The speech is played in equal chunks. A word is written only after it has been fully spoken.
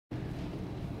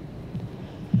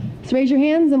So raise your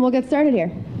hands and we'll get started here.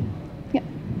 Yeah.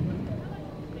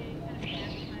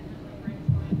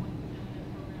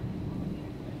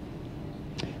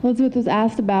 Elizabeth was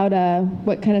asked about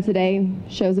what kind of today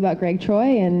shows about Greg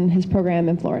Troy and his program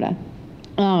in Florida.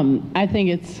 I think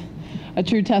it's a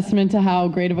true testament to how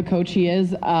great of a coach he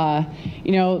is.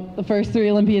 You know, the first 3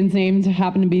 Olympians named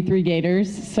happen to be 3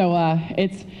 Gators, so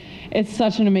it's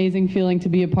such an amazing feeling to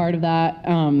be a part of that,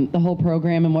 the whole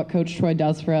program and what Coach Troy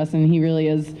does for us, and he really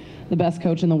is the best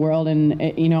coach in the world. And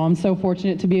you know, I'm so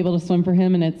fortunate to be able to swim for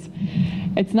him, and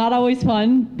it's not always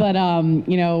fun, but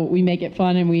you know, we make it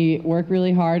fun and we work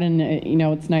really hard, and you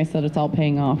know, it's nice that it's all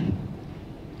paying off.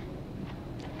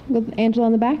 With Angela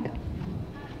in the back.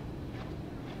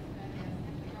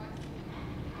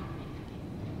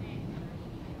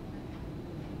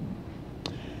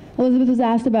 Elizabeth was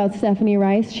asked about Stephanie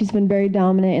Rice. She's been very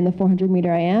dominant in the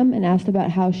 400-meter IM, and asked about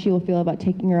how she will feel about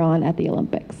taking her on at the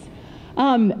Olympics.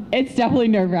 It's definitely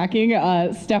nerve-wracking.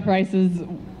 Steph Rice is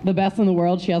the best in the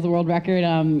world. She has a world record.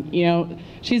 You know,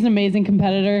 she's an amazing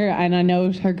competitor, and I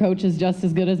know her coach is just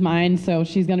as good as mine, so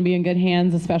she's going to be in good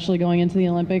hands, especially going into the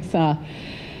Olympics.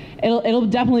 It'll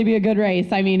definitely be a good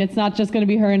race. I mean, it's not just going to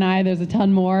be her and I. There's a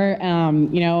ton more,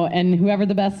 you know, and whoever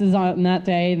the best is on that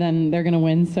day, then they're going to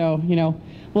win. So, you know,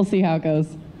 we'll see how it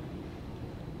goes.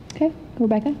 Okay,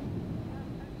 Rebecca.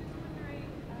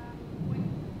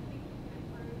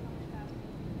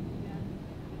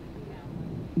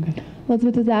 Okay.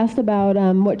 Elizabeth was asked about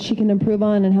what she can improve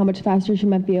on and how much faster she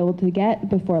might be able to get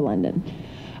before London.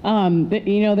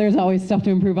 You know, there's always stuff to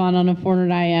improve on a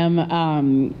 400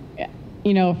 IM.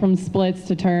 You know, from splits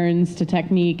to turns to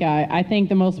technique. I think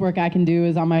the most work I can do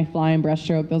is on my fly and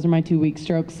breaststroke. Those are my 2 weak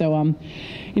strokes. So,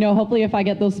 you know, hopefully if I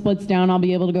get those splits down, I'll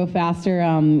be able to go faster.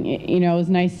 You know, it was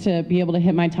nice to be able to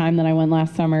hit my time that I went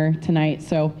last summer tonight.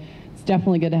 So it's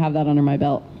definitely good to have that under my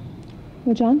belt.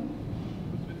 Well, John?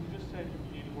 You just said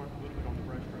you need to work a little bit on the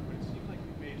breaststroke, but it seems like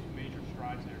you've made some major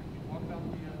strides there. Can you talk about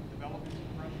the developments of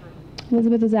the breaststroke?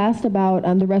 Elizabeth was asked about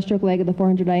the breaststroke leg of the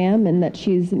 400 IM and that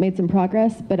she's made some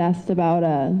progress, but asked about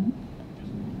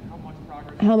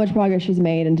how much progress she's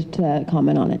made and to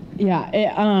comment on it. Yeah,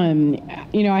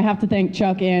 you know, I have to thank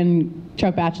Chuck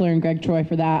Batchelor and Greg Troy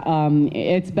for that.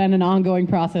 It's been an ongoing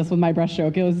process with my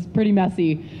breaststroke. It was pretty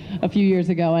messy a few years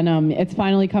ago, and it's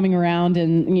finally coming around.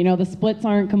 And you know, the splits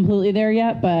aren't completely there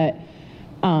yet, but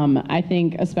I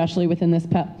think especially within this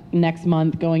next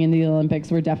month going into the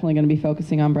Olympics, we're definitely going to be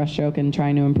focusing on breaststroke and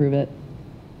trying to improve it.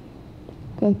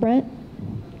 Go with Brent.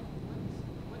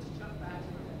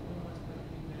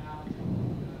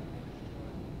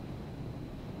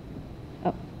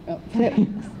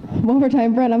 One more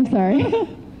time, Brent, I'm sorry.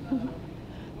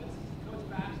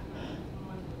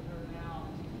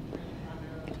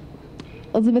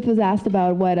 Elizabeth was asked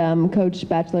about what Coach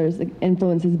Batchelor's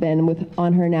influence has been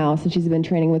on her now since she's been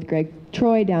training with Greg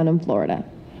Troy down in Florida.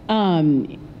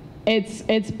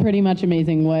 It's pretty much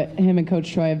amazing what him and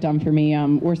Coach Troy have done for me.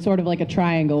 We're sort of like a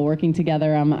triangle working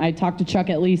together. I talk to Chuck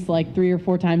at least like 3 or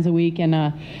 4 times a week,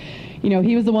 and you know,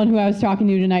 he was the one who I was talking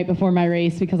to tonight before my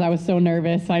race because I was so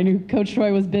nervous. I knew Coach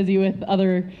Troy was busy with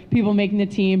other people making the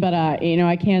team, but you know,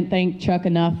 I can't thank Chuck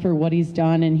enough for what he's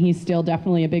done, and he's still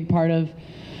definitely a big part of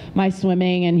my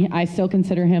swimming, and I still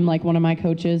consider him like one of my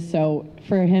coaches. So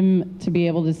for him to be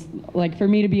able to, like, for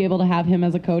me to be able to have him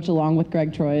as a coach along with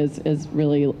Greg Troy is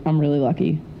really, I'm really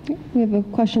lucky. We have a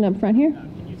question up front here.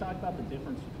 Can you talk about the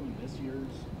difference between this year's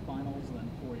finals and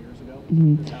 4 years ago?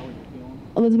 Mm-hmm. Just how are you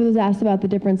feeling? Elizabeth was asked about the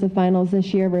difference of finals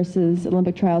this year versus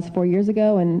Olympic trials 4 years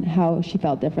ago and how she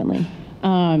felt differently.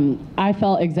 I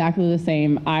felt exactly the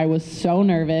same. I was so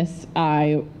nervous.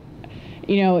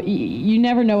 You know, you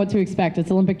never know what to expect. It's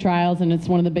Olympic trials, and it's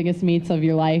one of the biggest meets of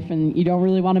your life, and you don't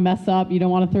really want to mess up. You don't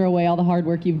want to throw away all the hard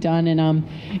work you've done. And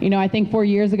you know, I think 4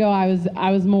 years ago I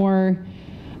was more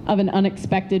of an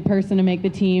unexpected person to make the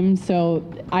team, so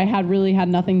I really had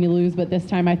nothing to lose. But this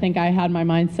time I think I had my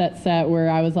mindset set where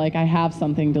I was like, I have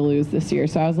something to lose this year.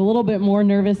 So I was a little bit more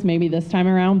nervous maybe this time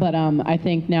around, but I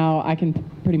think now I can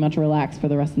pretty much relax for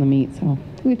the rest of the meet. So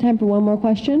we have time for one more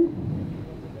question.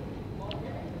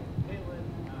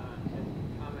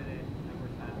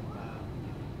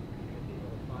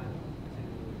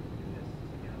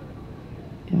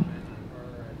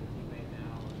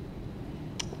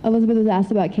 Elizabeth was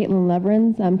asked about Caitlin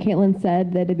Leverins. Caitlin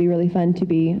said that it'd be really fun to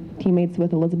be teammates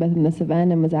with Elizabeth in this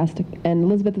event, and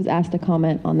Elizabeth was asked to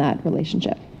comment on that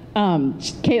relationship.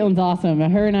 Caitlin's awesome.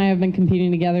 Her and I have been competing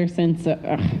together since,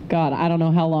 God, I don't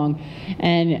know how long.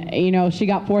 And, you know, she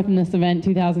got 4th in this event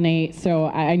 2008, so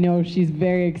I know she's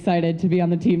very excited to be on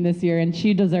the team this year, and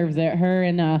she deserves it. Her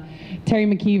and Terry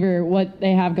McKeever, what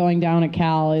they have going down at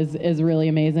Cal is really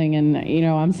amazing, and, you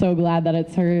know, I'm so glad that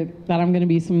it's her that I'm going to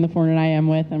be swimming the 400 I am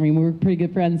with. I mean, we're pretty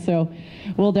good friends, so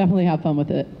we'll definitely have fun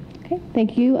with it. Okay,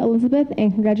 thank you, Elizabeth,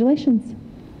 and congratulations.